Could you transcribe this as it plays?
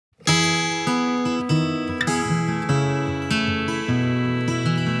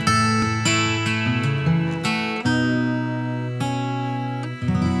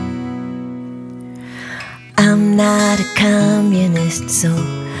unionist, so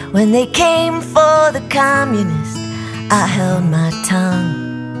when they came for the communist, I held my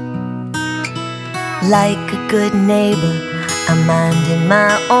tongue. Like a good neighbor, I minded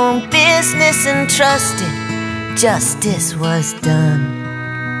my own business and trusted justice was done.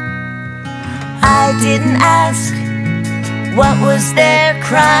 I didn't ask what was their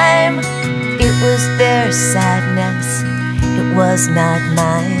crime. It was their sadness, it was not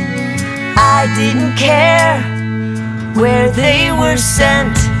mine. I didn't care where they were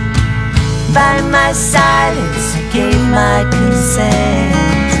sent. By my silence I gave my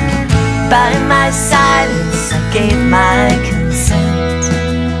consent. By my silence I gave my consent.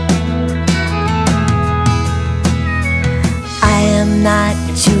 I am not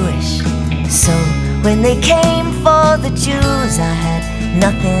Jewish, so when they came for the Jews I had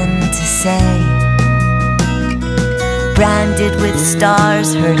nothing to say. Branded with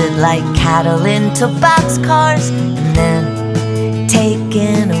stars, herded like cattle into boxcars, and then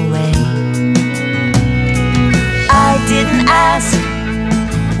taken away. I didn't ask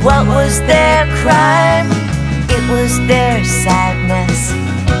what was their crime. It was their sadness,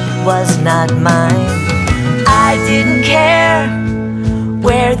 it was not mine. I didn't care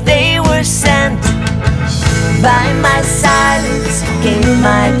where they were sent. By my silence I gave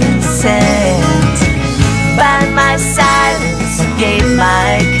my consent. By my silence I gave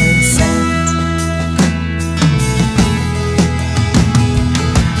my consent.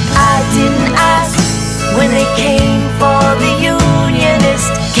 I didn't ask when they came for the unionist,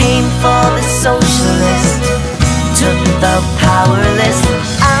 came for the socialist, took the powerless.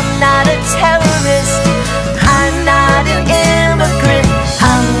 I'm not a terrorist, I'm not an immigrant,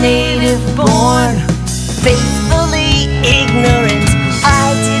 I'm native born, faithfully ignorant. I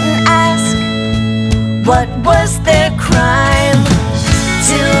didn't ask what was their crime,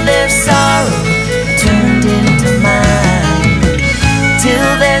 till their sorrow turned into mine,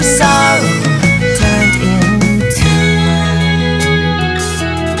 till their sorrow turned into mine.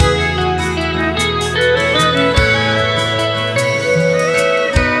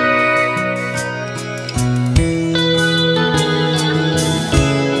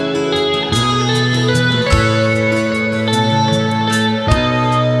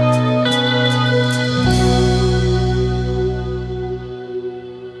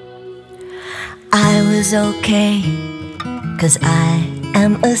 I was okay, 'cause I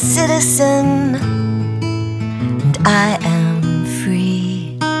am a citizen and I am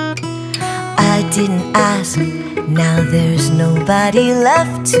free. I didn't ask, now there's nobody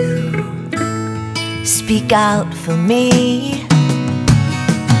left to speak out for me.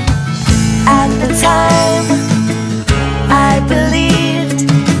 At the time, I believed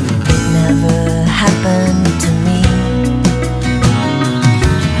it never happened to me.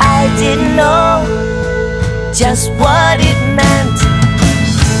 I didn't know just what it meant.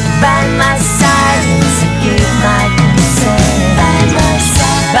 By my side